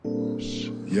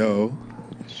Yo,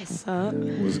 What's up?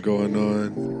 what's going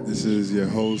on? This is your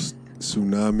host,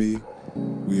 Tsunami.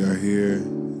 We are here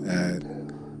at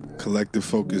Collective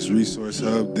Focus Resource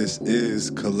Hub. This is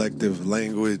Collective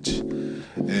Language,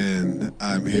 and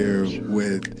I'm here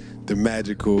with the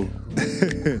magical.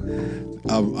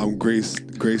 I'm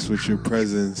Grace with your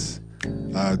presence.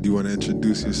 Do you want to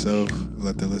introduce yourself?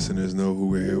 Let the listeners know who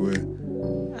we're here with.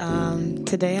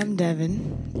 Today I'm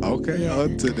Devynn. Okay. Yeah. Oh,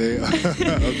 today.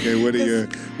 Okay. What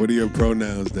are your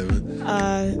pronouns,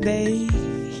 Devynn? They,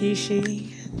 he,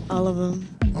 she, all of them.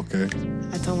 Okay.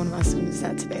 I told one of my students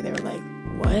that today. They were like,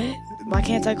 "What? Why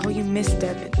can't I call you Miss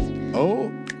Devynn?" Oh.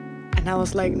 And I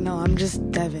was like, "No, I'm just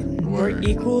Devynn. Word. We're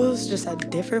equals, just at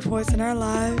different points in our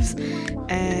lives,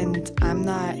 and I'm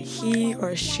not he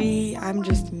or she. I'm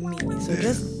just me. So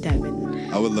just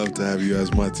Devynn." I would love to have you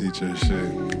as my teacher.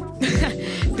 Shit.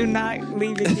 Do not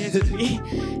leave it here to me.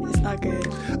 It's not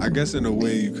good. I guess in a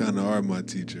way you kind of are my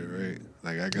teacher, right?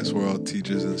 Like I guess we're all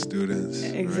teachers and students,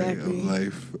 Exactly. right,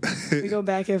 of life. We go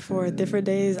back and forth. Different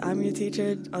days I'm your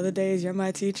teacher. Other days you're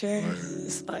my teacher. Right.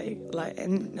 It's like,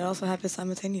 and it also happens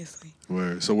simultaneously.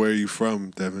 Word. So where are you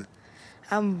from, Devynn?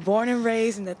 I'm born and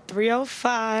raised in the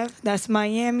 305. That's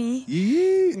Miami. Yeah.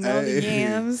 You know the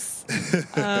yams.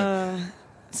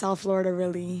 South Florida,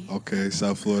 really. Okay,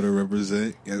 South Florida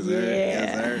represent. Yes, sir. Yeah.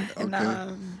 Yes, sir. Okay.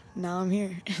 And now I'm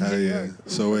here. Hell yeah.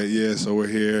 So we're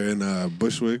here in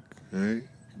Bushwick, right?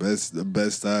 The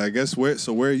best. I guess where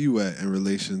are you at in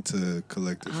relation to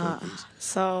Collective Focus?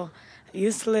 So I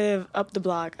used to live up the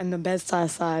block on the Bedside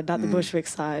side, not the Bushwick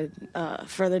side.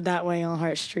 Further that way on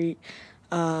Hart Street,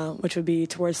 which would be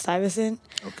towards Stuyvesant.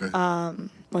 Okay.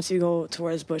 Once you go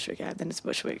towards Bushwick Ave, then it's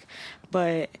Bushwick.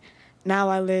 But now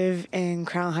I live in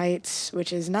Crown Heights,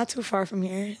 which is not too far from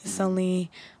here. It's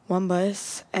only one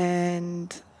bus,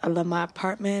 and I love my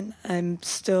apartment. I'm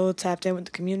still tapped in with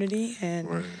the community and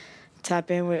Right. tap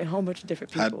in with a whole bunch of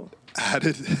different people. How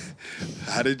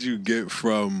did you get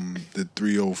from the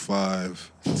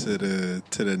 305 to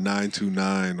the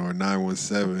 929 or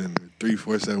 917 or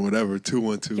 347 whatever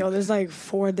 212? Yo, there's like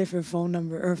four different phone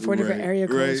numbers or four different Right, area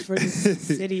codes right. for this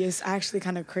city. It's actually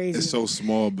kind of crazy. It's so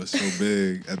small but so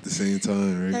big at the same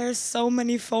time, right? There's so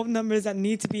many phone numbers that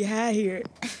need to be had here,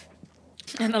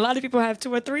 and a lot of people have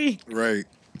two or three. Right.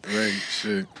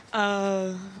 Shit.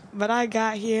 But I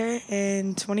got here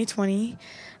in 2020.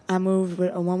 I moved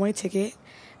with a one-way ticket,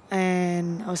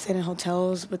 and I was staying in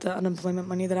hotels with the unemployment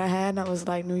money that I had. And I was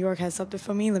like, New York has something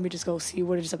for me. Let me just go see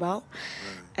what it's about.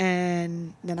 Right.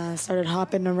 And then I started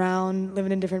hopping around,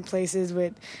 living in different places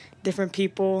with different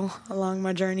people along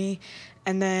my journey.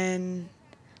 And then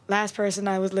last person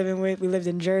I was living with, we lived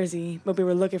in Jersey, but we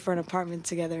were looking for an apartment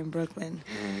together in Brooklyn.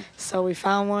 Mm-hmm. So we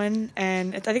found one,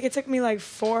 and I think it took me like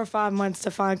 4 or 5 months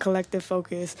to find Collective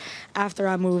Focus after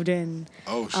I moved in.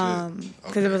 Oh, shit.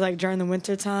 Because it was like during the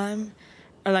winter time,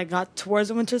 or like got towards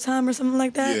the winter time or something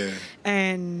like that. Yeah.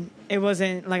 And it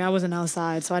wasn't, like I wasn't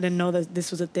outside, so I didn't know that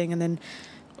this was a thing. And then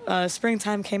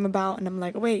springtime came about, and I'm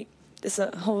like, wait. There's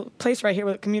a whole place right here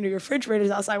with community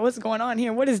refrigerators outside. What's going on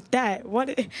here? What is that?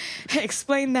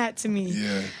 Explain that to me.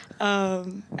 Yeah.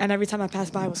 And every time I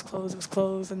passed by, it was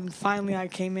closed. And finally I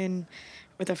came in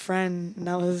with a friend, and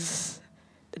that was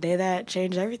the day that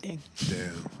changed everything.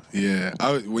 Damn. Yeah.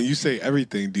 When you say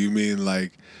everything, do you mean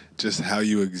like just how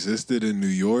you existed in New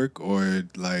York, or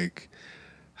like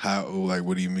how, like,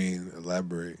 what do you mean?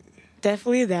 Elaborate.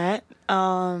 Definitely that.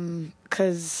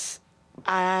 'Cause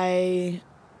I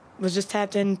was just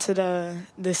tapped into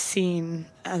the scene,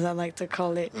 as I like to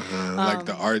call it. Like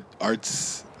the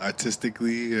arts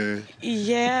artistically, or?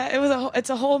 Yeah, it's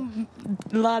a whole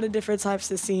lot of different types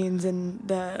of scenes, and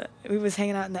we was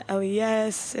hanging out in the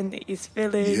LES in the East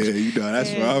Village. Yeah, you know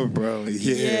that's where I'm from.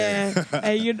 Yeah,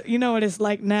 and you know what it's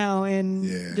like now, and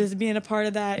Yeah. just being a part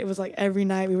of that, it was like every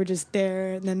night we were just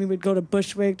there, and then we would go to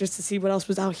Bushwick just to see what else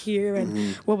was out here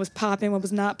and what was popping, what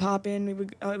was not popping.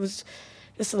 It was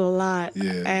just a lot.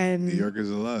 Yeah, and New York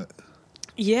is a lot.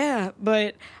 Yeah,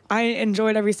 but I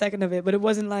enjoyed every second of it. But it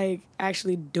wasn't like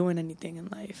actually doing anything in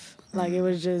life. Like it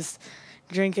was just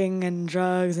drinking and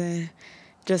drugs and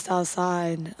just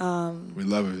outside. We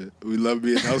love it. We love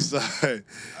being outside.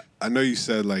 I know you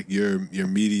said like your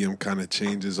medium kind of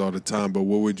changes all the time, but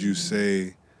what would you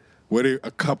say? What are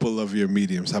a couple of your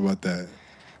mediums? How about that?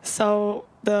 So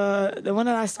the one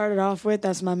that I started off with,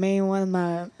 that's my main one,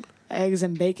 my eggs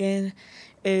and bacon,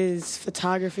 is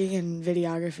photography and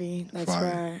videography. That's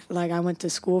Fire. where I went to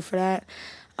school for that.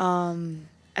 And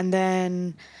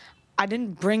then I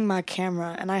didn't bring my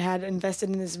camera, and I had invested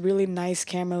in this really nice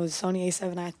camera. It was Sony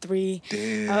A7i III.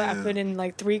 Damn. I put in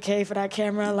like $3K for that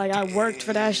camera. Like I worked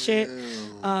for that shit.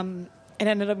 it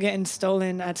ended up getting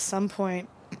stolen at some point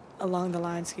along the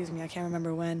line. Excuse me, I can't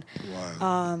remember when.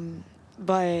 Wow.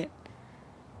 But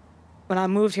when I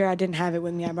moved here, I didn't have it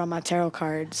with me. I brought my tarot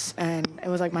cards, and it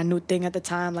was like my new thing at the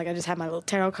time. Like I just had my little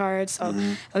tarot cards, so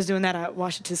I was doing that at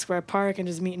Washington Square Park and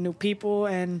just meeting new people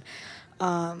and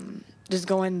just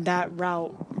going that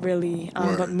route, really.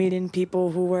 But meeting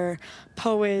people who were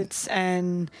poets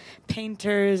and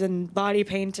painters and body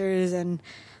painters and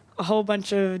a whole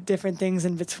bunch of different things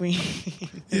in between.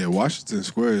 Yeah, Washington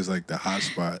Square is like the hot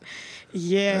spot.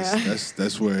 Yeah,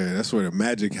 that's where the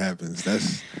magic happens.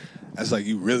 That's like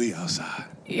you really outside.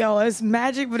 Yo, it's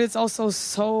magic, but it's also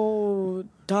so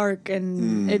dark,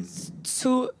 and it's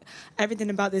too everything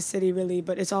about this city, really.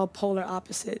 But it's all polar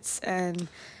opposites, and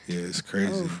yeah, it's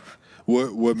crazy.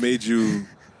 What made you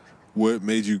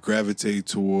gravitate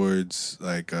towards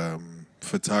like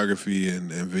photography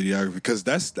and videography? Because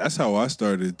that's how I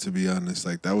started, to be honest.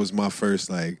 Like that was my first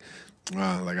like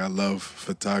I love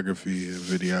photography and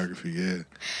videography.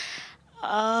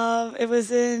 Yeah. It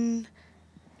was in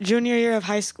junior year of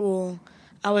high school.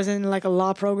 I was in like a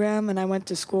law program, and I went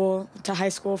to high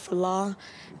school for law,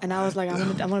 and I was like, I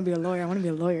want to be a lawyer. I want to be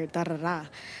a lawyer. Da da da.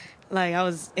 Like I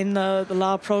was in the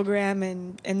law program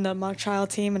and in the mock trial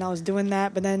team, and I was doing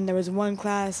that. But then there was one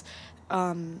class,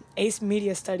 ACE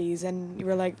Media Studies, and you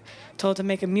were like told to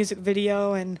make a music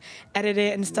video and edit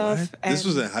it and stuff. What? And this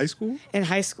was in high school? In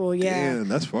high school, yeah. Damn,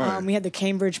 that's far. We had the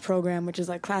Cambridge program, which is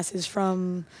like classes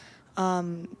from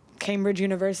Cambridge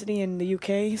University in the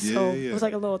UK. So it was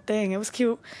like a little thing. It was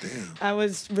cute. Damn. I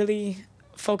was really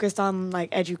focused on like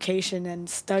education and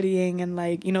studying, and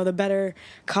like, you know, the better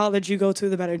college you go to,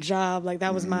 the better job. Like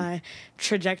that was my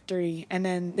trajectory. And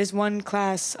then this one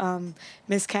class,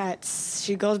 Miss Katz,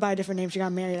 she goes by a different name. She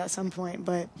got married at some point,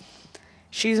 but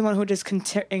she's the one who just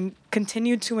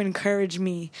continued to encourage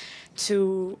me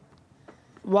to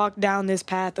walk down this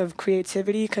path of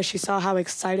creativity, because she saw how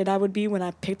excited I would be when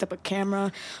I picked up a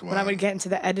camera, when I would get into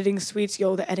the editing suites.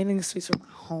 Yo, the editing suites were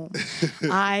my home.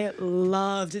 I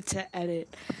loved to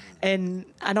edit. And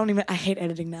I hate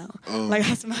editing now. Like,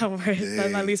 that's my worst.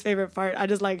 That's my least favorite part. I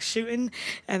just like shooting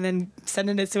and then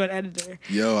sending it to an editor.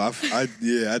 Yo, I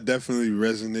definitely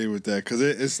resonate with that, because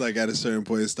it's like at a certain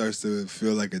point it starts to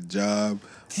feel like a job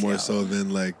more so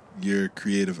than like your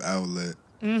creative outlet.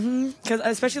 Because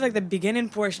especially like the beginning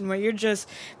portion where you're just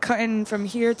cutting from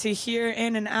here to here,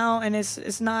 in and out, and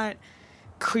it's not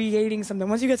creating something.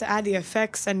 Once you get to add the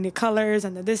effects and the colors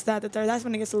and the this, that, the third, that's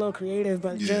when it gets a little creative.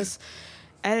 But just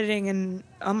editing, and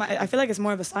I feel like it's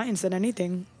more of a science than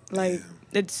anything. Like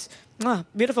it's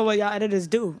beautiful what y'all editors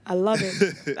do. I love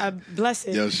it. I bless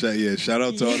it. Yo, shout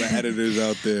out to all the editors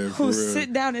out there who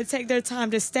sit down and take their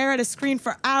time to stare at a screen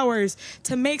for hours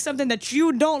to make something that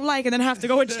you don't like and then have to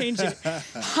go and change it.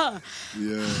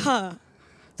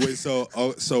 Wait,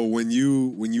 so when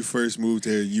you first moved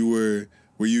here,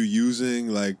 were you using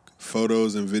like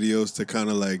photos and videos to kind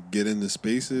of like get into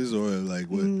spaces, or like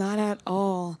what? Not at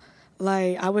all.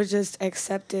 Like I was just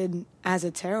accepted as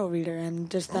a tarot reader and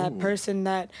just that person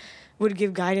that would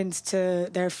give guidance to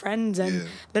their friends. And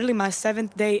literally my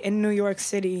 7th day in New York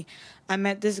City, I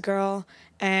met this girl,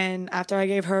 and after I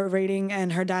gave her a reading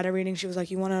and her dad a reading, she was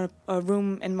like, you want a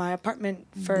room in my apartment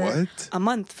for a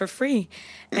month for free?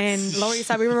 And Lower East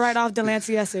Side, we were right off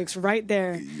Delancey, Essex, right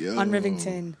there on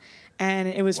Rivington. And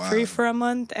it was free for a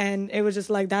month, and it was just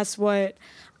like, that's what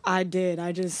I did.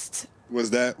 I just...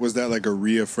 Was that like a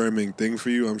reaffirming thing for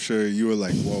you? I'm sure you were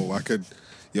like, whoa, I could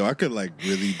like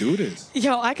really do this.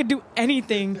 Yo, I could do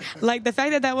anything. Like the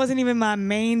fact that wasn't even my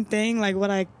main thing, like what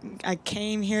I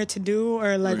came here to do,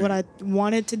 or like what I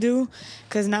wanted to do.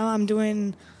 Because now I'm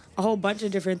doing a whole bunch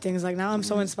of different things. Like now I'm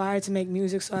so inspired to make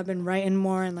music, so I've been writing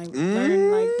more and like learning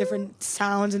like different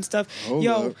sounds and stuff.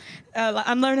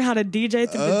 I'm learning how to DJ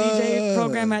through the DJ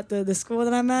program at the school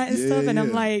that I'm at and stuff. And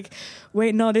I'm like,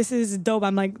 wait, no, this is dope.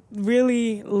 I'm like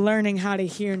really learning how to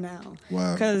hear now.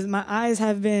 Wow. Because my eyes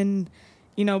have been,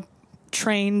 you know,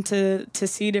 trained to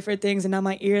see different things, and now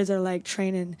my ears are like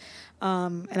training,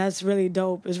 and that's really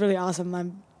dope. It's really awesome.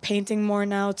 I'm painting more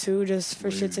now too, just for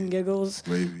shits and giggles.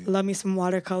 Love me some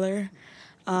watercolor.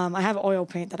 I have oil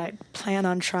paint that I plan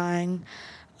on trying.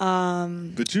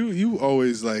 But you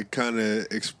always like kind of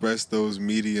express those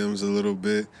mediums a little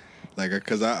bit, like,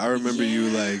 because I remember you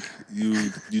like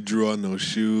you drew on those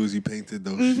shoes, you painted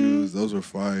those shoes, those were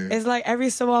fire. It's like every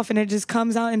so often it just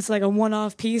comes out and it's like a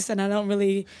one-off piece, and I don't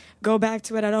really go back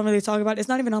to it. I don't really talk about it. It's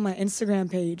not even on my Instagram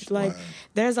page. Like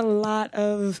there's a lot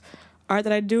of art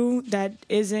that I do that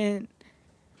isn't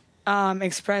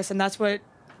expressed, and that's what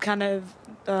kind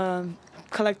of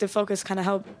Collective Focus kind of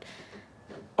helped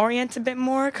orient a bit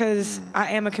more because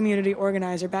I am a community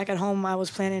organizer. Back at home, I was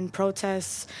planning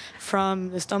protests from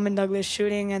the Stoneman Douglas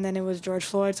shooting, and then it was George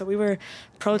Floyd. So we were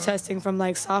protesting from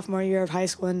like sophomore year of high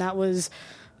school, and that was,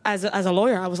 as a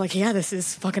lawyer, I was like, yeah, this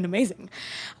is fucking amazing.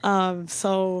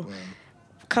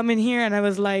 Coming here, and I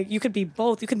was like, you could be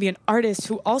both. You could be an artist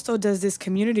who also does this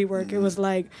community work. It was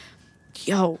like,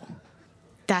 yo,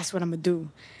 that's what I'm gonna do.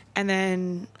 And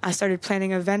then I started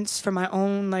planning events for my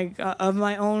own,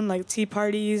 like tea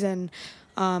parties and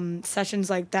sessions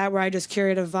like that, where I just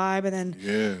curate a vibe. And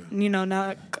then,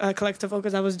 now Collective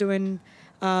Focus, I was doing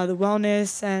the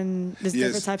wellness and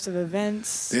different types of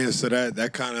events. Yeah, so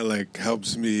that kind of like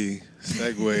helps me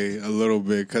segue a little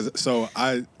bit. So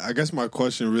I guess my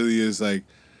question really is like,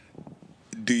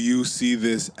 do you see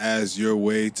this as your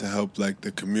way to help like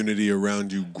the community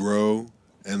around you grow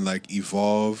and like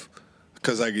evolve?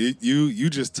 Because like you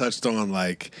just touched on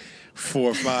like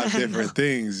 4 or 5 different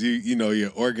things.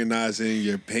 You're organizing,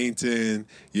 you're painting,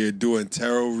 you're doing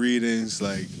tarot readings.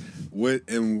 Like what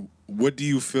do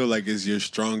you feel like is your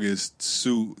strongest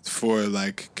suit for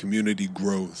like community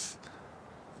growth?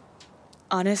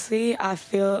 Honestly, I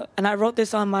feel, and I wrote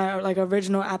this on my like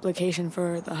original application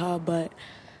for the hub, but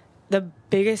the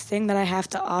biggest thing that I have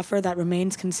to offer that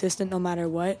remains consistent no matter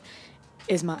what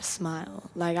is my smile.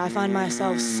 Like, I find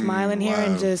myself smiling here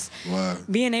and just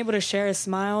being able to share a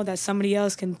smile that somebody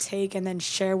else can take and then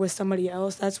share with somebody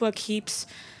else. That's what keeps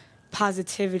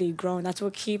positivity growing. That's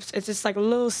what keeps, it's just like a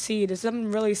little seed. It's something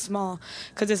really small.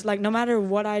 Because it's like, no matter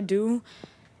what I do,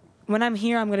 when I'm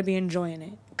here, I'm going to be enjoying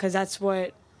it. Because that's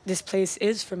what this place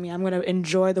is for me. I'm going to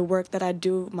enjoy the work that I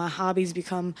do. My hobbies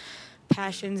become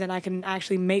passions, and I can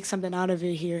actually make something out of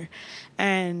it here.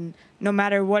 And no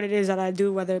matter what it is that I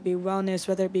do, whether it be wellness,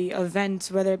 whether it be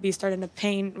events, whether it be starting to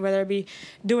paint, whether it be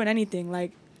doing anything,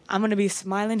 like, I'm going to be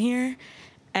smiling here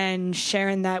and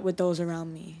sharing that with those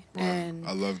around me. Wow, and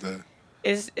I love that.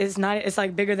 It's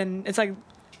like bigger than, it's like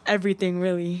everything,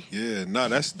 really. Yeah, no,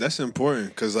 that's important,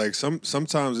 because like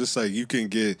sometimes it's like you can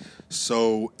get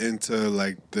so into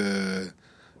like the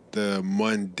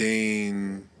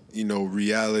mundane,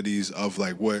 realities of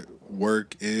like what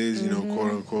work is,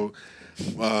 quote unquote.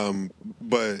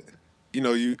 But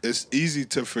it's easy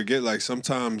to forget, like,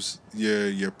 sometimes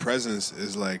your presence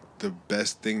is like the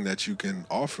best thing that you can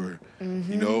offer,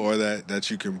 or that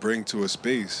you can bring to a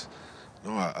space.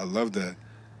 No, I love that.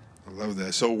 I love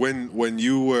that. So when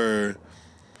you were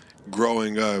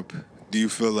growing up, do you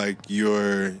feel like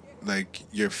your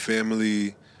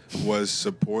family was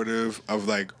supportive of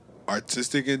like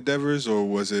artistic endeavors, or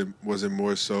was it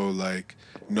more so like,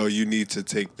 no, you need to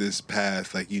take this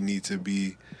path, like you need to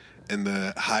be in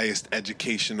the highest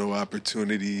educational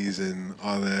opportunities and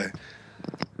all that?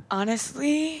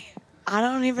 Honestly, I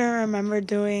don't even remember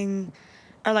doing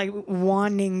or like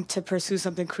wanting to pursue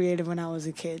something creative when I was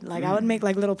a kid. Like I would make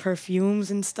like little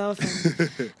perfumes and stuff,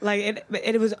 and like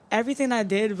it was, everything I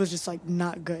did was just like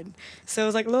not good. So it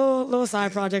was like little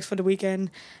side projects for the weekend,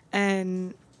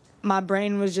 and my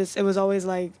brain was just, it was always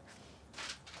like,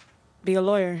 be a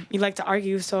lawyer. You like to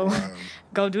argue, so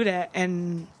go do that.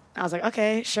 And I was like,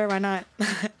 okay, sure, why not?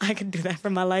 I could do that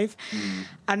for my life.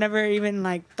 I never even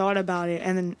like thought about it.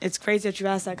 And then it's crazy that you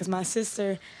asked that, because my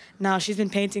sister, now she's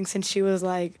been painting since she was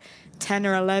like 10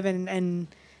 or 11, and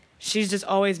she's just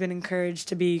always been encouraged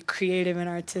to be creative and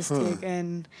artistic.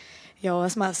 And yo,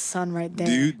 that's my son right there.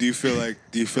 Do you feel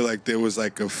like there was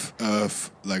like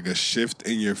a shift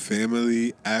in your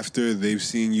family after they've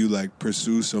seen you like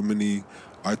pursue so many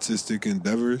artistic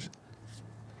endeavors?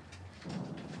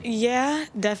 Yeah,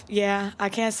 I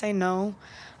can't say no.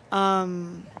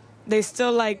 They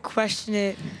still like question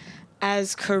it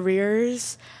as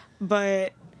careers,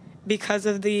 but because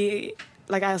of the,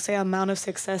 like, I'll say, amount of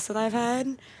success that I've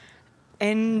had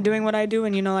in doing what I do,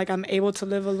 and like I'm able to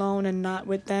live alone and not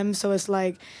with them, so it's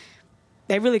like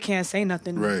they really can't say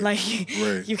nothing. Right. Like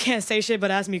you can't say shit but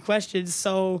ask me questions.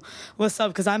 So what's up?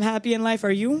 Because I'm happy in life.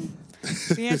 Are you?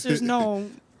 If the answer is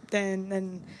no,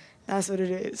 then that's what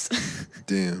it is.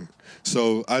 Damn.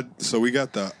 So we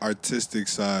got the artistic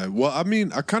side. Well, I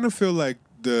mean, I kind of feel like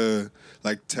the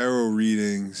tarot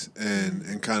readings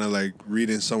and kind of like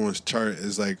reading someone's chart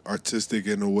is like artistic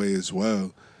in a way as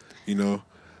well,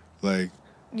 like.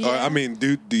 Yeah. Or, I mean,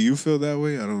 do you feel that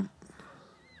way?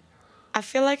 I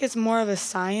feel like it's more of a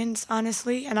science,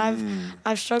 honestly, and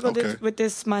I've struggled with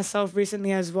this myself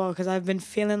recently as well, because I've been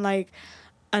feeling like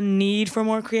a need for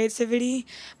more creativity,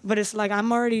 but it's like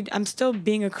I'm still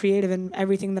being a creative in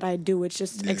everything that I do. It's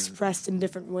just expressed in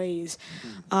different ways.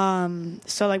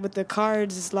 So like with the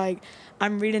cards, it's like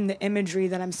I'm reading the imagery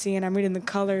that I'm seeing. I'm reading the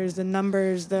colors, the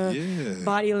numbers, the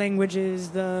body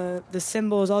languages, the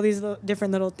symbols, all these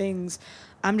different little things.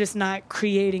 I'm just not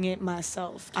creating it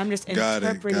myself. I'm just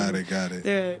interpreting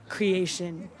the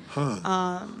creation.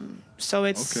 So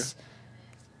it's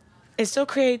still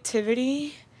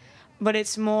creativity, but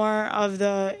it's more of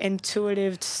the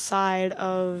intuitive side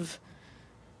of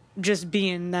just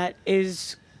being that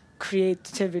is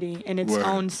creativity in its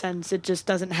own sense. It just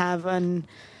doesn't have an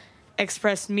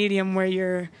expressed medium where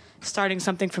you're starting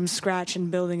something from scratch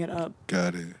and building it up.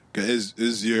 Got it.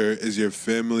 Is your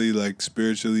family like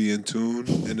spiritually in tune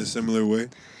in a similar way?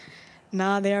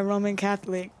 Nah, they are Roman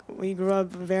Catholic. We grew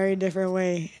up a very different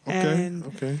way.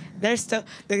 Okay. They're still,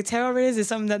 the tarot readings is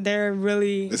something that they're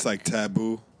really... It's like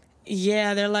taboo.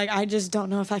 Yeah, they're like, I just don't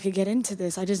know if I could get into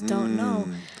this. I just don't know.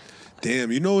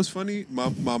 Damn, you know what's funny?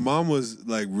 My mom was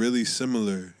like really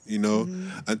similar, you know,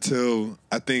 until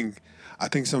I think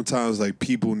sometimes like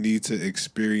people need to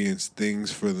experience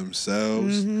things for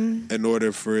themselves in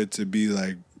order for it to be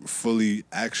like fully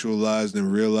actualized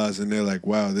and realized, and they're like,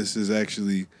 wow, this is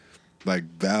actually like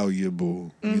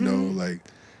valuable, you know, like.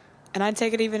 And I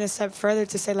take it even a step further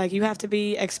to say like you have to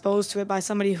be exposed to it by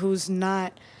somebody who's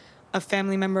not a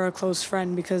family member or a close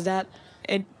friend, because that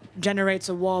it generates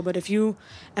a wall. But if you,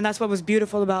 and that's what was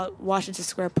beautiful about Washington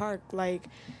Square Park, like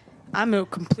I'm a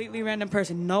completely random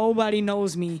person, nobody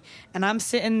knows me, and I'm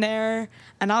sitting there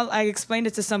and I explained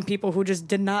it to some people who just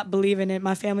did not believe in it.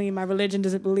 My family, my religion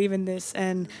doesn't believe in this,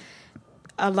 and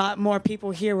a lot more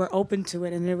people here were open to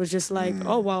it, and it was just like,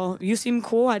 oh well, you seem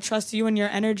cool, I trust you and your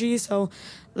energy, so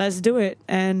let's do it.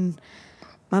 And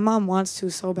my mom wants to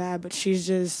so bad, but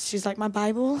she's like, my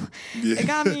Bible, it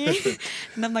got me.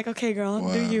 And I'm like, okay,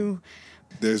 girl, do you.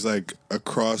 There's like a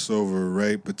crossover,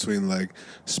 right, between like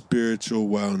spiritual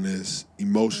wellness,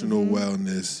 emotional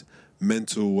wellness,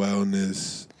 mental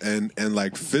wellness, and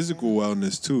like physical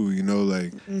wellness too, you know,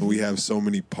 like we have so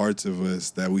many parts of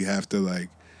us that we have to like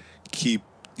keep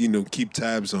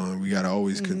tabs on. We got to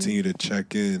always continue to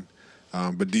check in.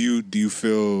 But do you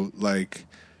feel like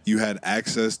you had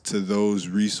access to those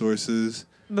resources?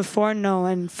 Before, no,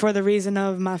 and for the reason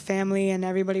of my family and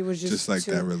everybody was just like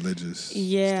that religious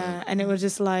stuff. And it was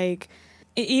just like,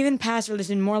 even past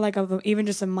religion, more like even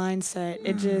just a mindset.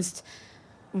 It just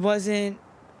wasn't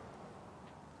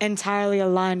entirely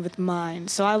aligned with mine.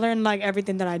 So I learned like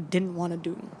everything that I didn't want to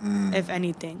do, if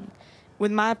anything.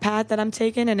 With my path that I'm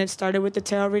taking, and it started with the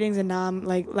tarot readings, and now I'm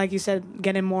like you said,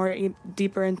 getting more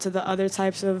deeper into the other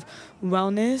types of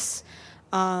wellness.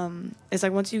 It's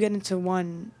like once you get into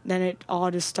one, then it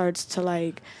all just starts to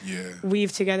like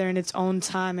weave together in its own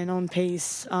time and own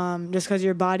pace. Just because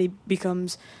your body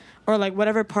becomes, or like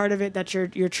whatever part of it that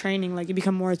you're training, like you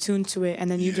become more attuned to it, and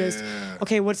then you just,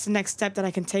 okay, what's the next step that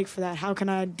I can take for that? How can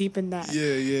I deepen that?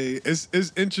 Yeah.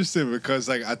 It's interesting because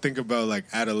like I think about like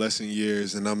adolescent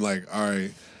years, and I'm like, all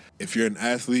right, if you're an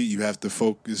athlete, you have to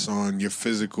focus on your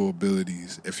physical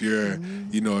abilities. If you're,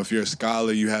 if you're a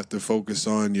scholar, you have to focus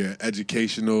on your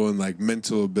educational and like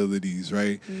mental abilities,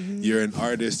 right? You're an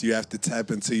artist, you have to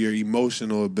tap into your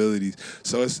emotional abilities.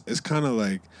 So it's kind of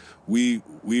like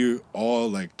we're all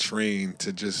like trained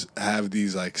to just have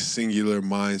these like singular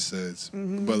mindsets,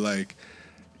 but like,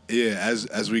 yeah,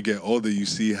 as we get older, you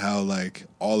see how like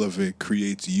all of it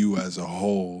creates you as a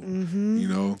whole. You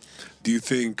know, do you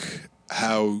think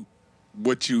how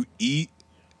what you eat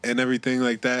and everything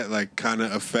like that like kind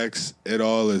of affects it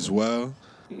all as well?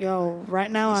 Yo, right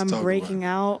now I'm breaking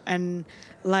out, and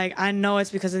like I know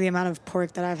it's because of the amount of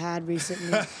pork that I've had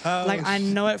recently. Like I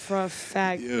know it for a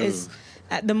fact. It's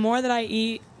the more that I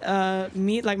eat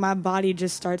meat, like my body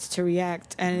just starts to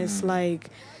react, and it's like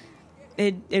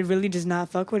it really does not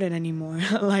fuck with it anymore.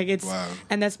 Like it's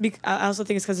and that's I also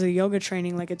think it's because of the yoga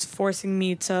training. Like it's forcing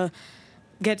me to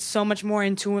get so much more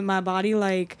in tune with my body.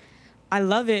 Like I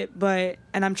love it,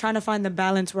 and I'm trying to find the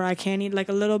balance where I can eat like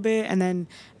a little bit,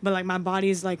 but like my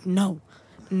body's like, no,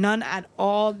 none at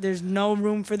all. There's no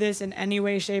room for this in any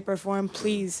way, shape, or form.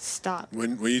 Please stop.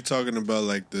 When you're talking about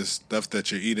like the stuff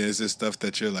that you're eating, is it stuff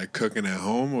that you're like cooking at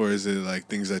home, or is it like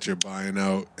things that you're buying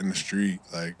out in the street,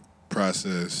 like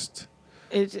processed?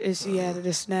 It's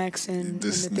the snacks and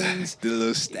the things. The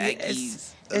little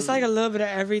stackies. It's like a little bit of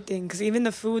everything, because even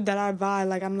the food that I buy,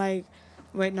 like I'm like,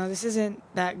 wait, no, this isn't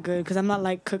that good, because I'm not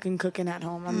like cooking at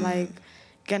home. I'm like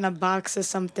getting a box of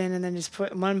something and then just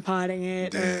put one pot in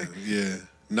it. Yeah.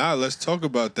 Nah, let's talk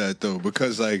about that though,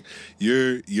 because like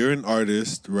you're an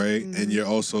artist, right? And you're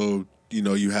also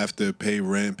you have to pay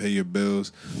rent, pay your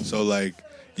bills. So like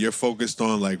you're focused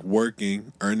on like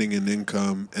working, earning an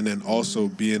income, and then also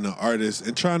being an artist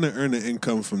and trying to earn an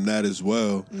income from that as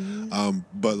well.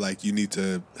 But like you need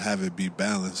to have it be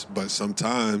balanced. But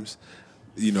sometimes,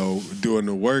 doing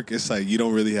the work, it's like you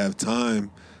don't really have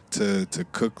time to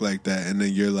cook like that, and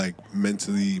then you're like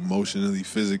mentally, emotionally,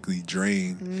 physically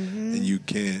drained, and you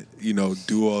can't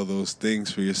do all those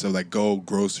things for yourself, like go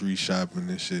grocery shopping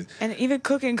and shit. And even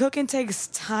cooking takes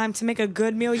time. To make a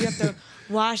good meal, you have to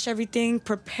wash everything,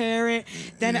 prepare it,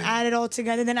 then add it all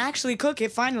together, then actually cook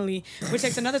it finally, which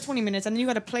takes another 20 minutes, and then you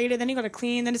got to plate it, then you got to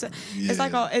clean, then it's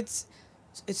like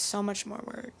it's so much more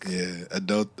work. Yeah,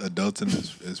 adulting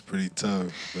is pretty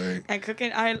tough, right? And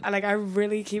cooking, I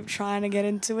really keep trying to get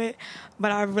into it,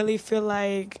 but I really feel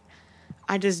like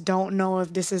I just don't know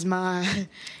if this is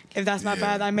if that's my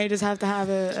path. I may just have to have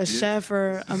a chef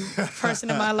or a person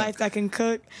in my life that can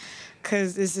cook,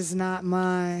 because this is not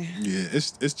my. Yeah,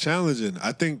 it's challenging.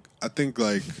 I think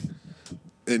like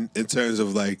in terms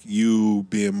of like you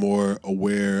being more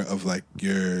aware of like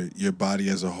your body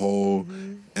as a whole,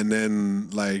 and then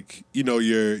like your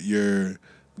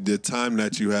the time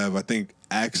that you have. I think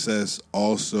access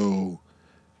also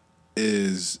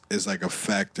is like a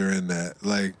factor in that.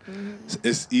 Like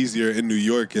it's easier in New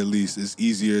York, at least. It's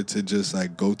easier to just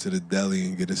like go to the deli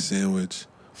and get a sandwich,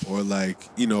 or like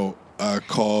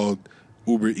call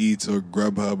Uber Eats or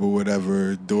Grubhub or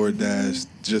whatever, DoorDash,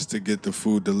 just to get the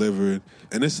food delivered.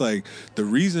 And it's like the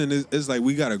reason is like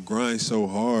we gotta grind so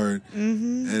hard,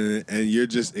 and you're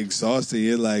just exhausted.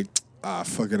 You're like,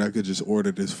 fuck it, I could just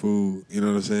order this food. You know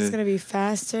what I'm saying? It's gonna be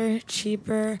faster,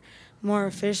 cheaper, more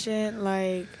efficient.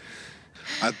 Like,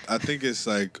 I think it's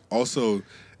like also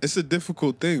it's a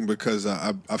difficult thing, because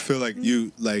I feel like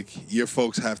your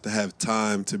folks have to have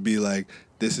time to be like,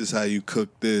 this is how you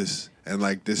cook this, and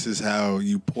like this is how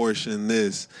you portion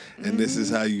this, and this is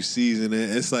how you season it.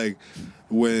 It's like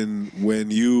when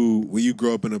you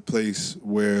grow up in a place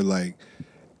where like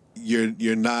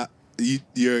you're not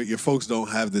your folks don't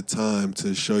have the time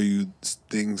to show you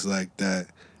things like that.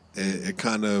 It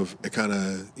kind of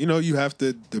you have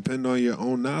to depend on your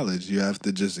own knowledge. You have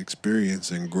to just experience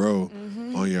and grow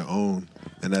on your own,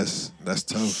 and that's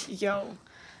tough. Yo,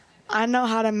 I know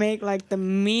how to make like the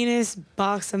meanest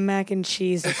box of mac and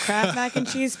cheese, the Kraft mac and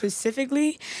cheese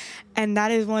specifically, and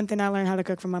that is one thing I learned how to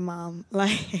cook from my mom.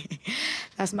 Like,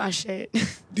 that's my shit.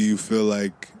 Do you feel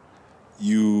like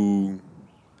you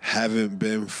haven't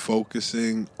been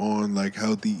focusing on like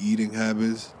healthy eating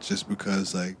habits just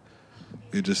because like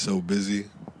you're just so busy?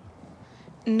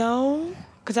 No,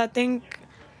 because I think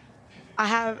I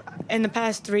have, in the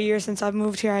past 3 years since I've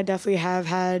moved here, I definitely have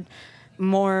had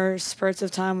more spurts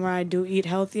of time where I do eat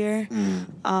healthier.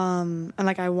 And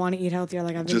like I want to eat healthier.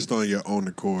 Like I've been, just on your own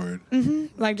accord.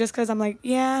 Like just because I'm like,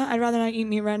 yeah, I'd rather not eat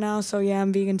meat right now, so yeah,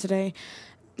 I'm vegan today.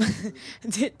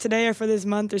 Today or for this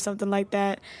month or something like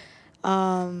that.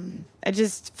 It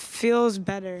just feels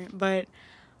better. But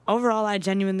overall, I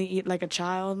genuinely eat like a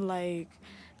child. Like,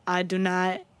 I do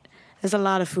not. There's a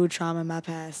lot of food trauma in my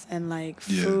past, and like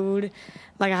food,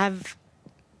 like I have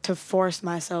to force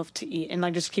myself to eat, and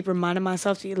like just keep reminding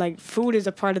myself to eat. Like, food is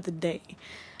a part of the day.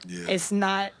 Yeah. It's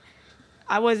not.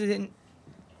 I wasn't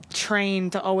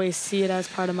trained to always see it as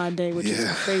part of my day, which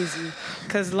is crazy.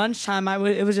 Because lunchtime,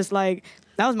 it was just like,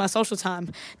 that was my social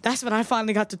time. That's when I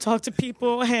finally got to talk to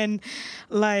people, and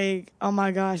like, oh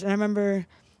my gosh. And I remember,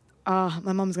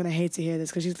 my mom's gonna hate to hear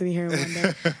this because she's gonna hear it one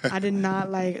day. I did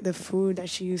not like the food that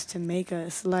she used to make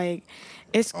us. Like,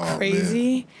 it's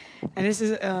crazy. Man. And this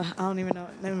is, I don't even know.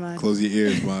 Never mind. Close your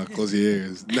ears, Ma. Close your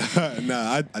ears.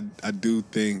 Nah. I do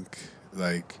think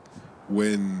like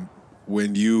when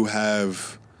you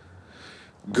have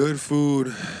good food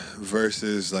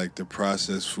versus like the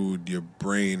processed food, your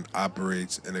brain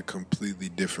operates in a completely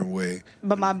different way.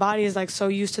 But my body is like so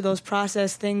used to those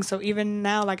processed things, so even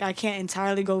now, like, I can't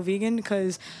entirely go vegan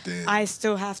because I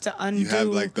still have to undo. You have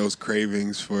like those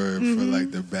cravings for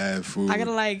like the bad food. I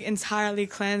gotta like entirely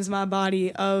cleanse my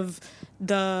body of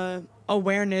the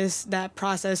awareness that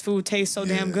processed food tastes so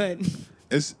damn good.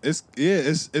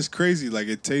 It's crazy. Like,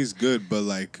 it tastes good, but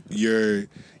like your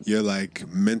like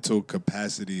mental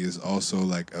capacity is also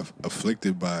like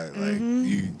afflicted by it. Like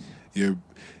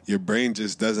your brain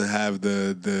just doesn't have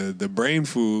the brain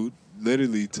food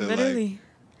literally to like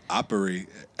operate.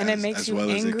 And it makes you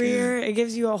angrier. It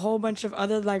gives you a whole bunch of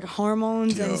other like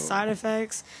hormones and side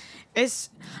effects.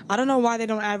 I don't know why they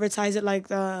don't advertise it like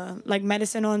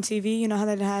medicine on TV. You know how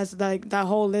that has like that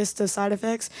whole list of side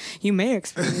effects. You may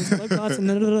experience blood clots and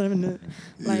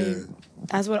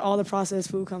that's what all the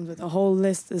processed food comes with, a whole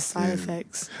list of side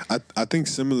effects. I think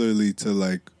similarly to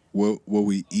like what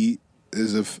we eat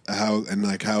is how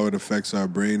it affects our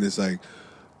brain. Is like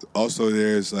also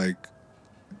there's like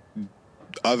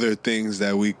other things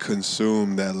that we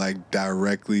consume that like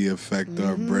directly affect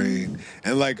our brain.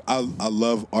 And like I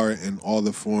love art in all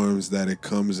the forms that it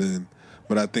comes in,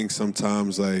 but I think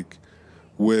sometimes like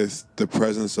with the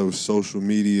presence of social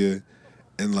media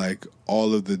and like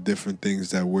all of the different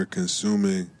things that we're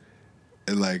consuming,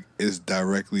 it like is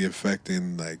directly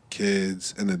affecting like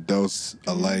kids and adults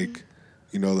alike.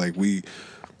 You know, like we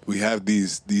have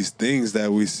these things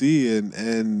that we see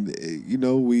and you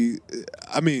know,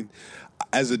 I mean,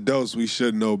 as adults we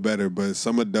should know better, but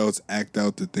some adults act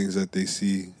out the things that they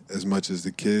see as much as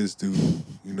the kids do,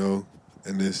 you know,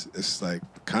 and it's like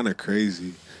kind of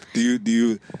crazy. Do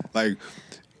you like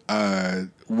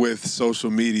with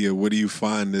social media, what do you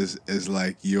find is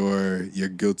like your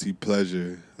guilty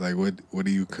pleasure? Like what are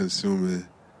you consuming?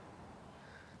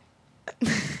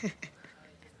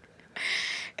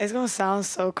 It's gonna sound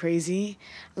so crazy.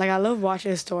 Like, I love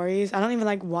watching stories. I don't even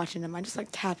like watching them. I just like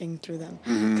tapping through them.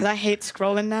 Because I hate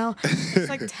scrolling now. Just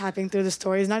like tapping through the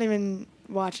stories, not even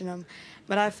watching them.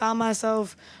 But I found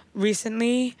myself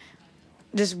recently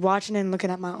just watching and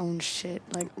looking at my own shit.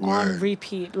 Like, on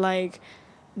repeat. Like,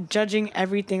 judging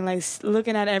everything. Like,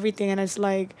 looking at everything. And it's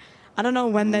like, I don't know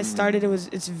when that started.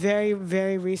 It's very,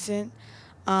 very recent.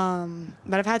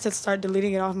 But I've had to start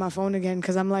deleting it off my phone again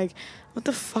because I'm like, what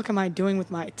the fuck am I doing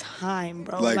with my time,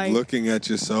 bro? Like looking at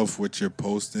yourself, what you're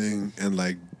posting, and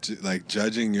like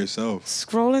judging yourself.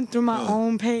 Scrolling through my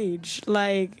own page,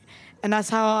 like, and that's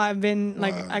how I've been.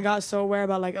 Like, I got so aware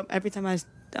about like every time I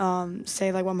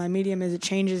say like what my medium is, it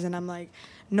changes, and I'm like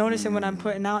noticing what I'm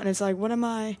putting out, and it's like, what am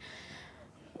I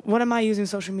using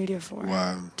social media for?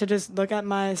 Wow. To just look at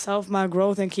myself, my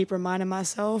growth, and keep reminding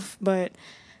myself, but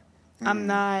I'm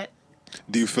not.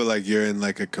 Do you feel like you're in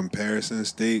like a comparison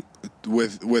state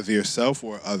with yourself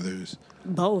or others?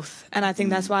 Both. And I think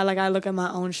that's why like I look at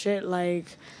my own shit like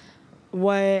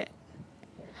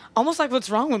almost like what's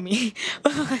wrong with me?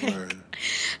 Like,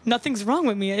 nothing's wrong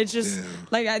with me. It's just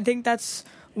like I think that's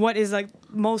what is like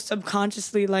most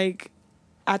subconsciously like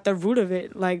at the root of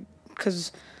it, like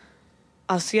cuz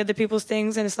I'll see other people's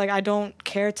things and it's like I don't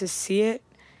care to see it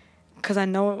cuz I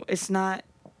know it's not.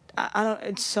 I don't.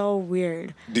 It's so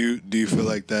weird. Do you feel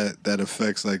like that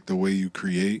affects like the way you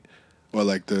create, or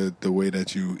like the way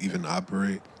that you even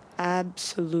operate?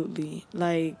 Absolutely.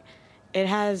 Like, it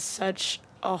has such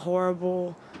a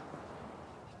horrible.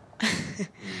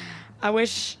 I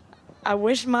wish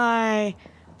my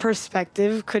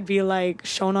perspective could be like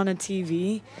shown on a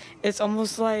TV. It's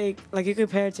almost like you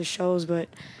compare it to shows, but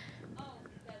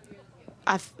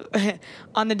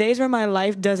on the days where my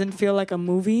life doesn't feel like a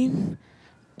movie,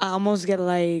 I almost get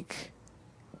like,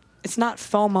 it's not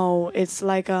FOMO. It's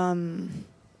like I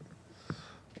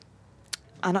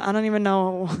don't even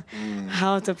know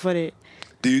how to put it.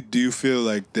 Do you feel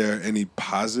like there are any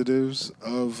positives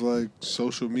of like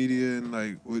social media and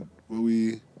like what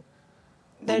we see?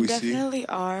 There definitely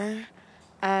are.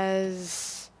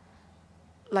 As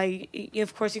like,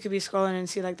 of course, you could be scrolling and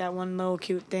see like that one little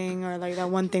cute thing or like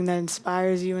that one thing that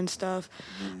inspires you and stuff,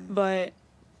 but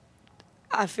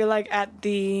I feel like at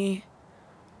the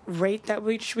rate that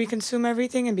which we consume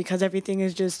everything, and because everything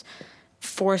is just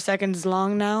 4 seconds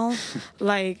long now,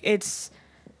 like you're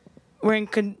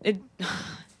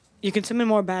consuming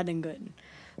more bad than good.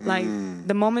 Like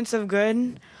the moments of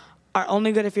good are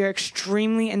only good if you're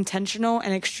extremely intentional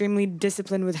and extremely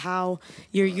disciplined with how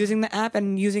you're using the app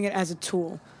and using it as a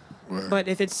tool. But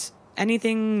if it's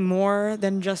anything more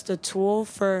than just a tool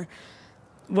for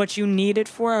what you need it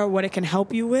for or what it can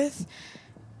help you with,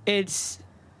 it's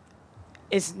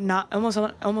not almost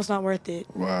not worth it.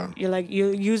 Wow.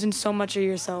 You're using so much of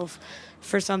yourself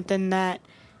for something that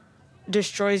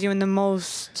destroys you in the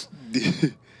most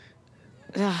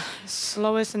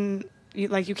slowest and you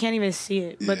can't even see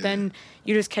it. But then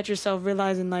you just catch yourself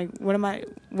realizing like, what am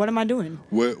I doing?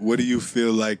 What do you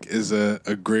feel like is a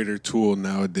greater tool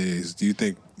nowadays? Do you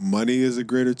think money is a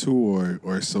greater tool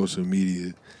or social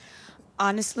media?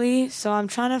 Honestly, so I'm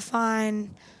trying to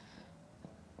find.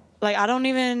 Like,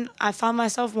 I found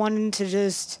myself wanting to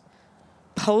just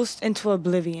post into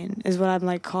oblivion is what I'm,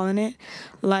 like, calling it.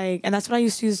 Like, and that's what I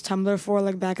used to use Tumblr for,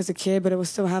 like, back as a kid, but it would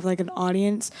still have, like, an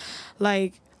audience.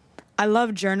 Like, I love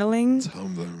journaling.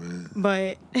 Tumblr, man.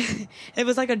 But it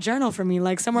was like a journal for me,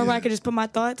 like, somewhere where I could just put my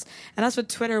thoughts. And that's what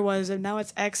Twitter was, and now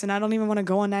it's X, and I don't even want to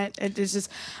go on that. It's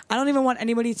just, I don't even want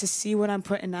anybody to see what I'm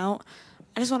putting out.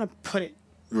 I just want to put it.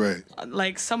 Right.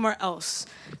 Like somewhere else.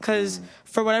 Because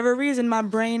for whatever reason, my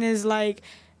brain is like,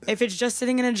 if it's just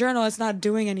sitting in a journal, it's not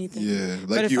doing anything. Yeah,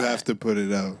 like you have to put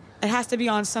it out. it has to be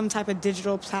on some type of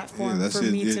digital platform for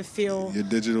me to feel your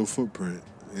digital footprint.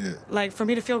 Yeah. Like, for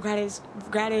me to feel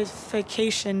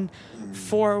gratification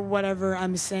for whatever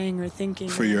I'm saying or thinking.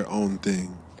 For your own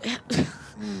thing.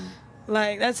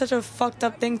 Like, that's such a fucked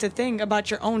up thing to think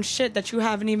about your own shit that you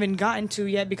haven't even gotten to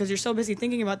yet because you're so busy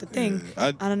thinking about the thing.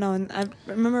 Yeah, I don't know. And I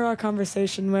remember our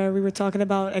conversation where we were talking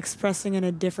about expressing in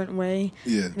a different way.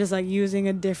 Yeah. Just, like, using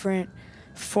a different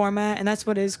format. And that's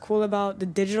what is cool about the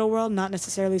digital world, not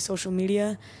necessarily social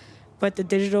media, but the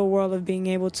digital world of being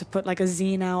able to put, like, a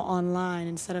zine out online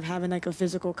instead of having, like, a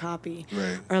physical copy.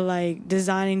 Right. Or, like,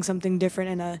 designing something different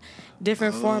in a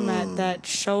different format that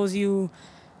shows you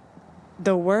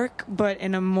the work, but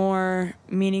in a more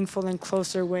meaningful and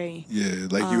closer way. Yeah,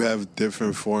 like you have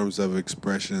different forms of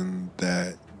expression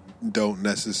that don't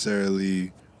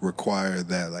necessarily require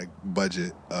that, like,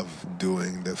 budget of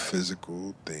doing the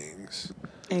physical things.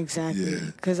 Exactly,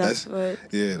 because that's what.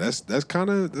 Yeah, that's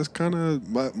kind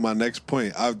of my next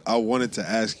point. I wanted to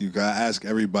ask you. 'Cause I ask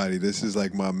everybody. This is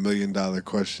like my $1 million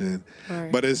question.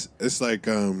 Right. But it's like,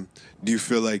 do you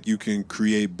feel like you can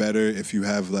create better if you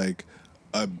have like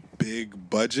a big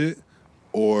budget,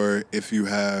 or if you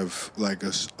have like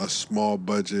a small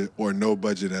budget or no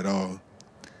budget at all?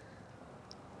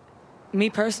 Me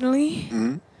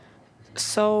personally,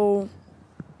 so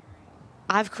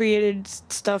I've created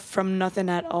stuff from nothing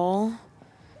at all.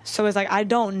 So it's like I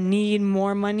don't need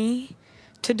more money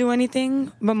to do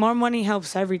anything, but more money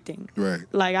helps everything. Right.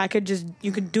 Like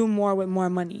you could do more with more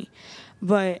money,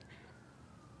 but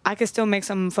I could still make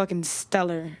something fucking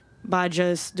stellar by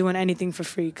just doing anything for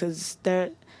free, because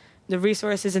the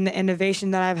resources and the innovation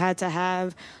that I've had to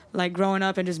have, like growing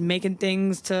up and just making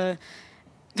things to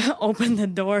open the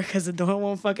door because the door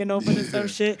won't fucking open and some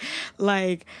shit.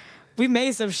 Like, we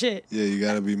made some shit. Yeah, you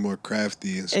gotta be more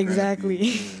crafty and scrappy. Exactly.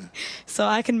 Yeah. So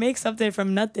I can make something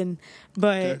from nothing,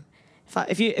 but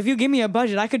if you give me a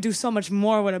budget, I could do so much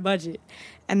more with a budget,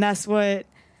 and that's what I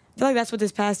feel like. That's what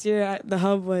this past year the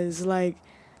hub was like.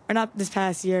 Or not this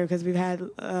past year, because we've had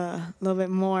a little bit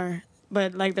more.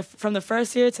 But, like, from the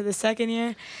first year to the second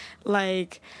year,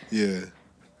 like... Yeah.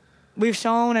 We've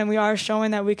shown and we are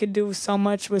showing that we could do so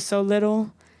much with so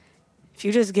little. If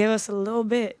you just give us a little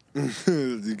bit...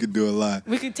 you could do a lot.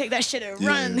 We could take that shit and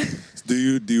run. Do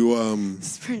you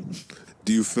Sprint.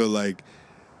 Do you feel like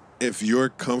if you're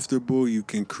comfortable, you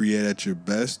can create at your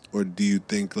best? Or do you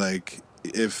think, like...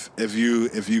 If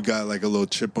you got like a little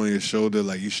chip on your shoulder,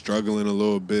 like you struggling a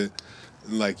little bit,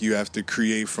 like you have to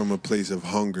create from a place of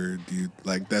hunger, do you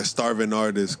like that starving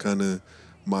artist kind of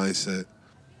mindset?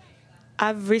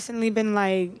 I've recently been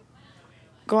like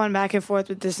going back and forth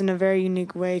with this in a very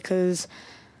unique way, because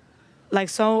like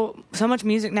so much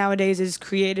music nowadays is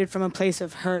created from a place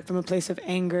of hurt, from a place of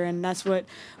anger, and that's what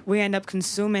we end up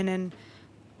consuming. And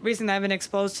recently I've been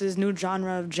exposed to this new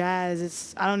genre of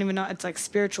jazz. I don't even know, it's like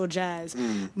spiritual jazz.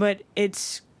 But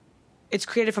it's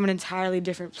created from an entirely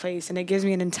different place, and it gives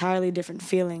me an entirely different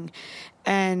feeling.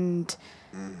 And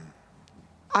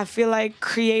I feel like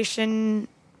creation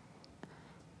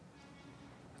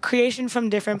from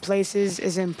different places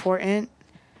is important.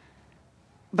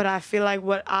 But I feel like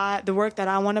the work that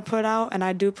I want to put out, and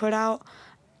I do put out,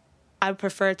 I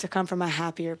prefer it to come from a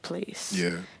happier place.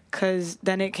 Yeah. Because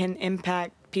then it can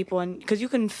impact people, and because you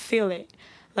can feel it,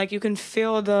 like you can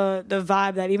feel the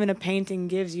vibe that even a painting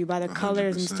gives you by the 100%.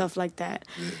 Colors and stuff like that.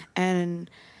 And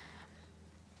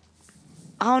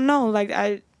I don't know, like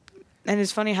and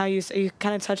it's funny how you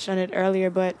kind of touched on it earlier,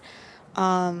 but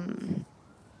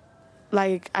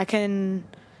like I can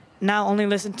now only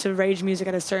listen to rage music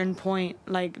at a certain point,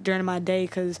 like during my day,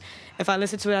 because if I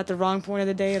listen to it at the wrong point of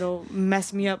the day, it'll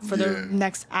mess me up for the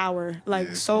next hour,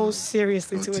 like so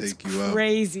seriously too. It's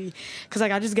crazy, because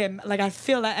like I just get, like I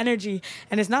feel that energy,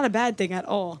 and it's not a bad thing at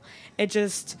all. It's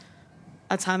just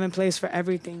a time and place for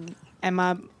everything, and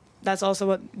that's also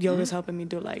what yoga's helping me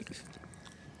do. Like,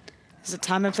 it's a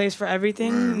time and place for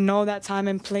everything. Right. Know that time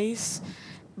and place,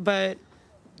 but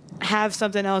have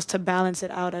something else to balance it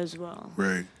out as well.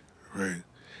 Right. Right.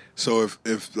 So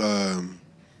if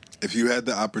you had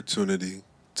the opportunity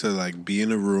to like be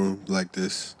in a room like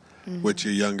this with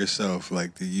your younger self,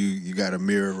 like you got a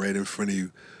mirror right in front of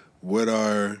you, what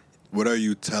are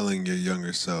you telling your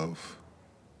younger self?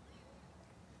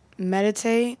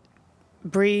 Meditate,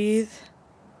 breathe,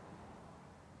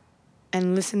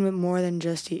 and listen with more than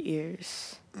just your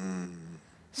ears.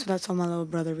 So that's told my little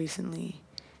brother recently.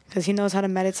 Because he knows how to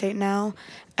meditate now.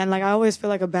 And, like, I always feel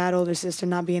like a bad older sister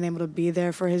not being able to be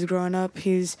there for his growing up.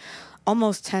 He's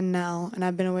almost 10 now, and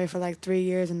I've been away for, like, 3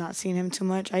 years and not seen him too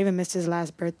much. I even missed his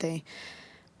last birthday.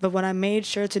 But what I made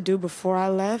sure to do before I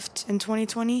left in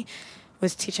 2020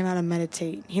 was teach him how to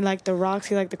meditate. He liked the rocks,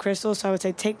 he liked the crystals, so I would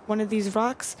say, take one of these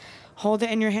rocks, hold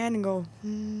it in your hand, and go,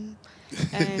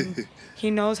 And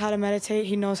he knows how to meditate.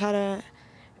 He knows how to,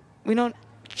 we don't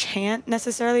chant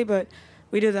necessarily, but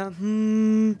we do the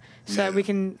so that we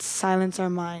can silence our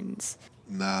minds.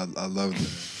 Nah, I love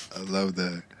that. I love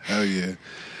that. Hell yeah.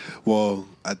 Well,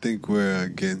 I think we're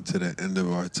getting to the end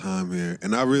of our time here,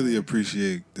 and I really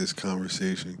appreciate this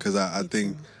conversation because I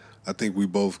think we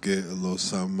both get a little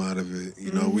something out of it.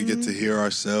 You know, we get to hear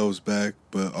ourselves back,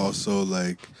 but also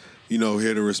like, you know,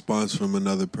 hear the response from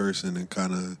another person and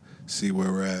kind of see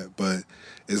where we're at. But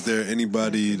is there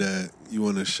anybody that you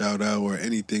want to shout out or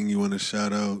anything you want to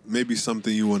shout out? Maybe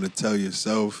something you want to tell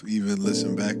yourself, even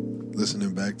listening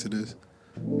back to this?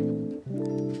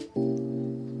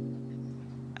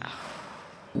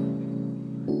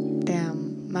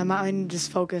 Damn, my mind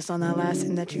just focused on that last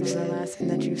thing that you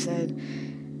said.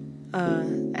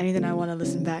 Anything I want to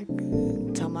listen back,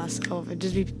 tell myself, and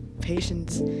just be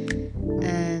patient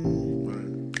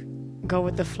and go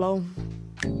with the flow.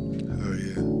 Oh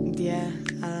yeah.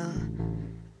 Yeah.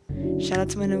 Shout out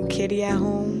to my new kitty at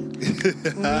home.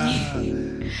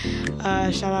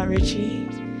 Shout out Richie.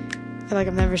 I feel like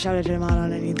I've never shouted him out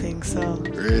on anything, so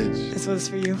Rich. This was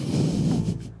for you.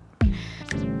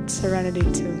 Serenity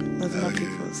too. Those are my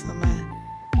people. So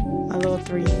my little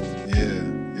three.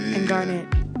 Yeah. And Garnet,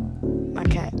 my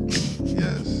cat.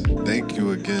 Yes. Thank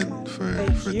you again for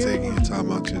taking your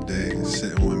time out your day and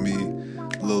sitting with me,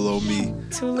 little old me.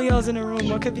 2 Leos in a room.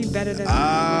 What could be better than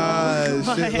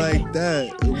shit like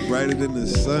that. Brighter than the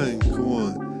sun. Come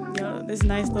on. Yo, this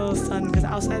nice little sun, because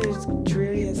outside is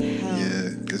dreary as hell. Yeah,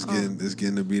 it's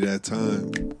getting to be that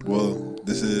time. Well,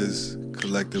 this is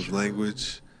Collective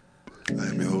Language. I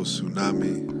am your host,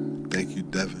 Tsunami. Thank you,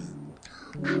 Devin.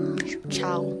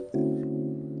 Ciao.